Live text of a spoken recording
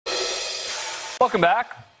Welcome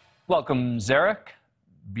back. Welcome, Zarek.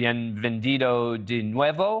 Bienvenido de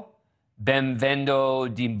nuevo.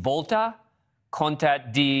 Benvendo de volta.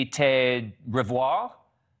 Contat de te revoir.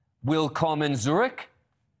 Willkommen Zurich.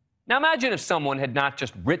 Now imagine if someone had not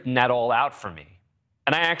just written that all out for me,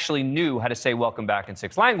 and I actually knew how to say welcome back in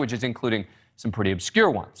 6 languages, including some pretty obscure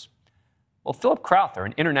ones. Well, Philip Crowther,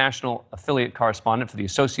 an international affiliate correspondent for the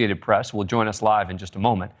Associated Press, who will join us live in just a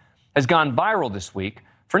moment, has gone viral this week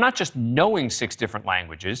for not just knowing 6 different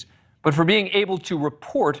languages, but for being able to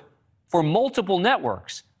report for multiple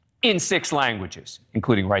networks in 6 languages,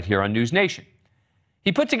 including right here on NewsNation.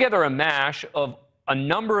 He put together a mash of a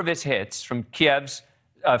number of his hits from Kiev's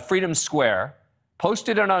Freedom Square,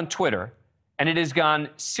 posted it on Twitter, and it has gone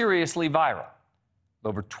seriously viral.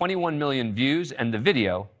 Over 21 million views, and the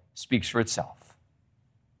video speaks for itself.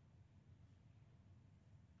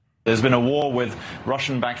 There's been a war with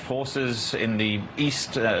Russian-backed forces in the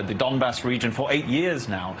east, the Donbass region, for 8 years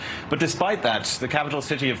now. But despite that, the capital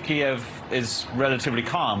city of Kiev is relatively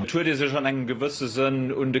calm. Natürlich ist schon ein gewisser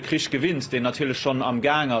Sinn und der Krieg gewinnt, der natürlich schon am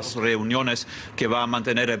Gang ist. Reuniones que va a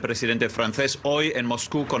mantener el presidente francés hoy en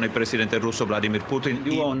Moscú con el presidente ruso Vladimir Putin.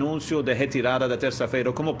 E o anúncio da retirada da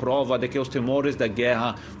terça-feira como prova de que os temores da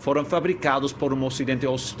guerra foram fabricados por Ocidente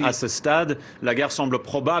hostil. À ce stade, la guerre semble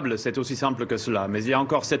probable, c'est aussi simple que cela. Mais il y a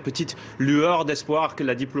encore cette petite Lueur d'espoir que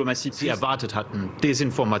la diplomatie sie erwartet hatten.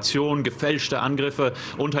 Desinformation, gefälschte Angriffe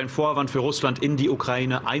und ein Vorwand für Russland, in die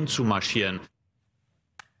Ukraine einzumarschieren.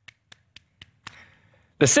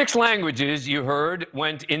 The 6 languages you heard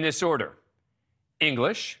went in this order: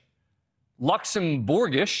 English,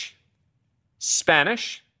 Luxembourgish,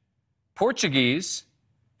 Spanish, Portuguese,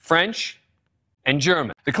 French, and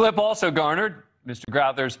German. The clip also garnered Mr.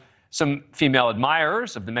 Crowther's some female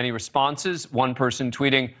admirers of the many responses. One person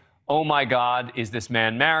tweeting, "Oh my God, is this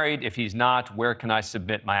man married? If he's not, where can I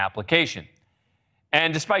submit my application?"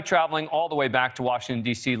 And despite traveling all the way back to Washington,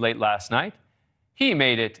 D.C. late last night, he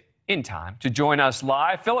made it in time to join us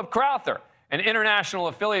live. Philip Crowther, an international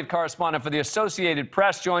affiliate correspondent for the Associated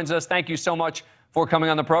Press, joins us. Thank you so much for coming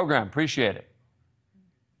on the program. Appreciate it.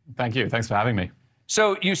 Thank you. Thanks for having me.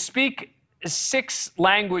 So you speak 6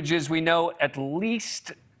 languages, we know at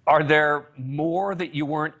least. Are there more that you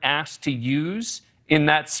weren't asked to use in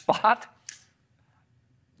that spot?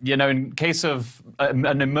 You know, in case of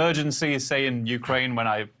an emergency, say in Ukraine, when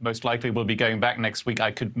I most likely will be going back next week, I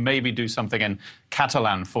could maybe do something in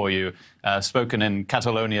Catalan for you, spoken in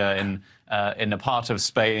Catalonia, in a part of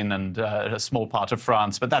Spain and a small part of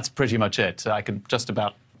France. But that's pretty much it. I could just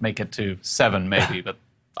about make it to 7, maybe, but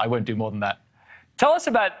I won't do more than that. Tell us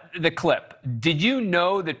about the clip. Did you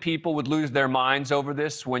know that people would lose their minds over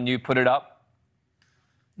this when you put it up?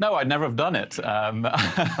 No, I'd never have done it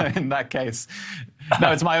in that case.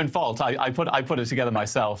 No, it's my own fault. I put it together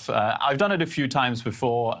myself. I've done it a few times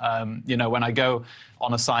before. You know, when I go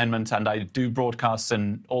on assignment and I do broadcasts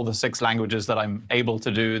in all the 6 languages that I'm able to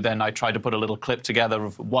do, then I try to put a little clip together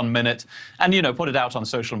of 1 minute and, you know, put it out on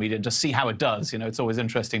social media and just see how it does. You know, it's always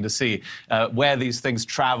interesting to see where these things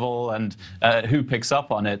travel and who picks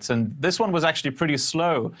up on it. And this one was actually pretty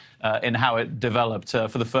slow in how it developed.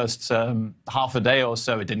 For the first half a day or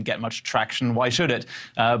so, it didn't get much traction. Why should it?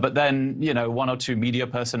 But then, you know, 1 or 2 media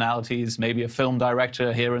personalities, maybe a film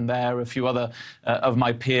director here and there, a few other of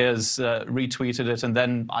my peers retweeted it, and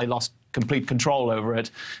then I lost complete control over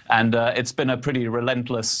it. And it's been a pretty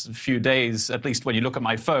relentless few days, at least when you look at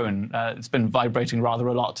my phone. It's been vibrating rather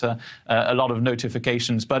a lot of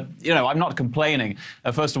notifications. But, you know, I'm not complaining.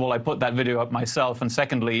 First of all, I put that video up myself. And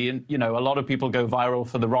secondly, you know, a lot of people go viral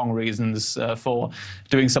for the wrong reasons, for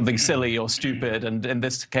doing something silly or stupid. And in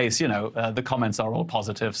this case, you know, the comments are all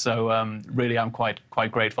positive. So really, I'm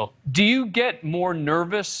quite grateful. Do you get more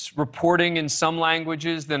nervous reporting in some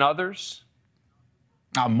languages than others?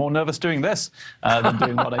 I'm more nervous doing this than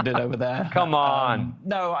doing what I did over there. Come on.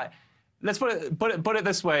 No, let's put it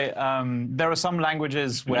this way. There are some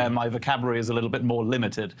languages where my vocabulary is a little bit more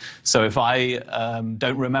limited. So if I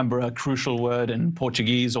don't remember a crucial word in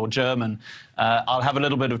Portuguese or German, I'll have a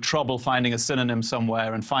little bit of trouble finding a synonym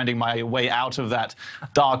somewhere and finding my way out of that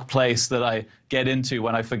dark place that I get into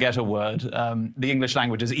when I forget a word. The English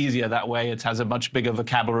language is easier that way. It has a much bigger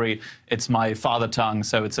vocabulary. It's my father tongue,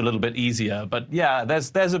 so it's a little bit easier. But yeah,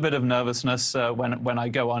 there's a bit of nervousness when I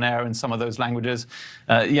go on air in some of those languages.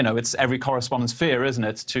 You know, it's every correspondent's fear, isn't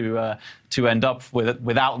it, to end up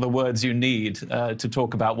without the words you need to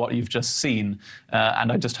talk about what you've just seen.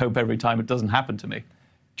 And I just hope every time it doesn't happen to me.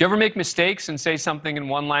 Do you ever make mistakes and say something in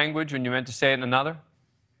one language when you meant to say it in another?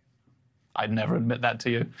 I'd never admit that to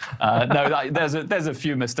you. No, there's a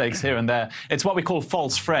few mistakes here and there. It's what we call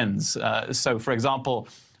false friends. So, for example,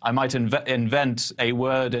 I might invent a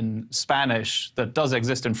word in Spanish that does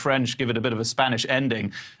exist in French, give it a bit of a Spanish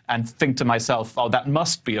ending, and think to myself, oh, that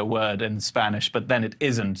must be a word in Spanish, but then it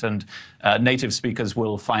isn't. And native speakers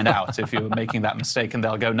will find out if you're making that mistake, and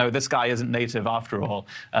they'll go, no, this guy isn't native after all.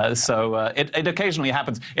 It occasionally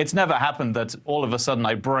happens. It's never happened that all of a sudden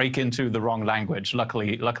I break into the wrong language.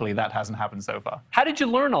 Luckily, that hasn't happened so far. How did you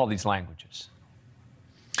learn all these languages?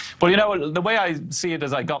 Well, you know, the way I see it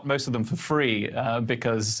is I got most of them for free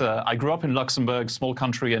because I grew up in Luxembourg, small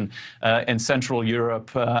country in Central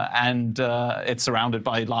Europe, and it's surrounded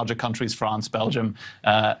by larger countries, France, Belgium,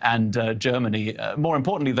 and Germany. More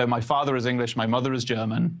importantly, though, my father is English, my mother is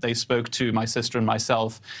German. They spoke to my sister and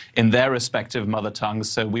myself in their respective mother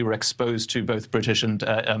tongues, so we were exposed to both British and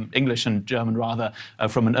English and German, rather,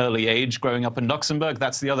 from an early age. Growing up in Luxembourg,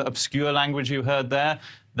 that's the other obscure language you heard there.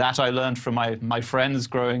 That I learned from my friends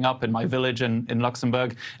growing up in my village in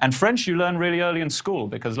Luxembourg. And French you learn really early in school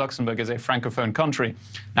because Luxembourg is a francophone country.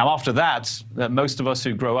 Now after that, most of us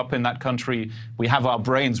who grow up in that country, we have our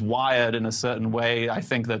brains wired in a certain way. I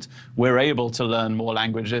think that we're able to learn more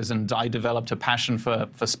languages, and I developed a passion for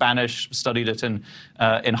Spanish, studied it in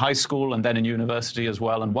high school and then in university as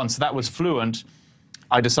well. And once that was fluent,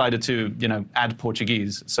 I decided to, you know, add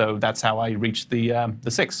Portuguese. So that's how I reached the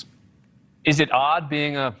 6. Is it odd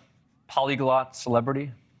being a polyglot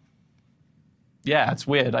celebrity? Yeah, it's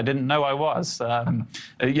weird. I didn't know I was.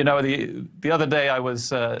 You know, the other day I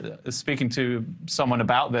was speaking to someone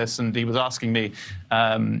about this, and he was asking me,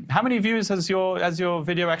 how many views has your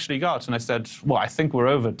video actually got? And I said, well, I think we're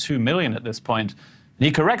over 2 million at this point. And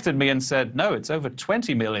he corrected me and said, no, it's over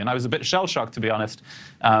 20 million. I was a bit shell-shocked, to be honest.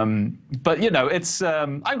 But, you know,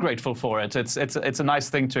 I'm grateful for it. It's a nice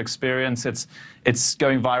thing to experience. It's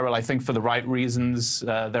going viral, I think, for the right reasons.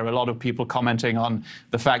 There are a lot of people commenting on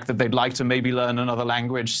the fact that they'd like to maybe learn another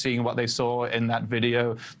language, seeing what they saw in that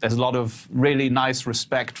video. There's a lot of really nice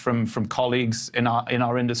respect from colleagues in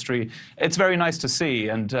our industry. It's very nice to see,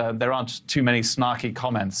 and there aren't too many snarky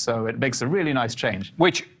comments, so it makes a really nice change.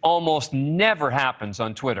 Which almost never happens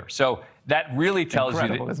on Twitter. So that really tells you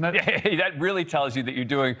that, isn't it? that really tells you that you're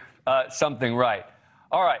doing something right.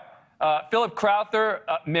 All right. Philip Crowther,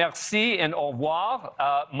 merci and au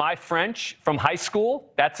revoir. My French from high school,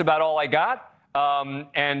 that's about all I got.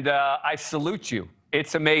 And I salute you.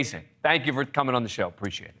 It's amazing. Thank you for coming on the show.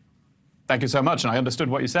 Appreciate it. Thank you so much, and I understood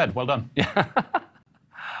what you said. Well done.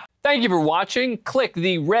 Thank you for watching. Click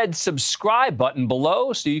the red subscribe button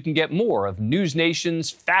below so you can get more of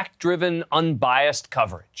NewsNation's fact-driven, unbiased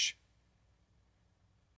coverage.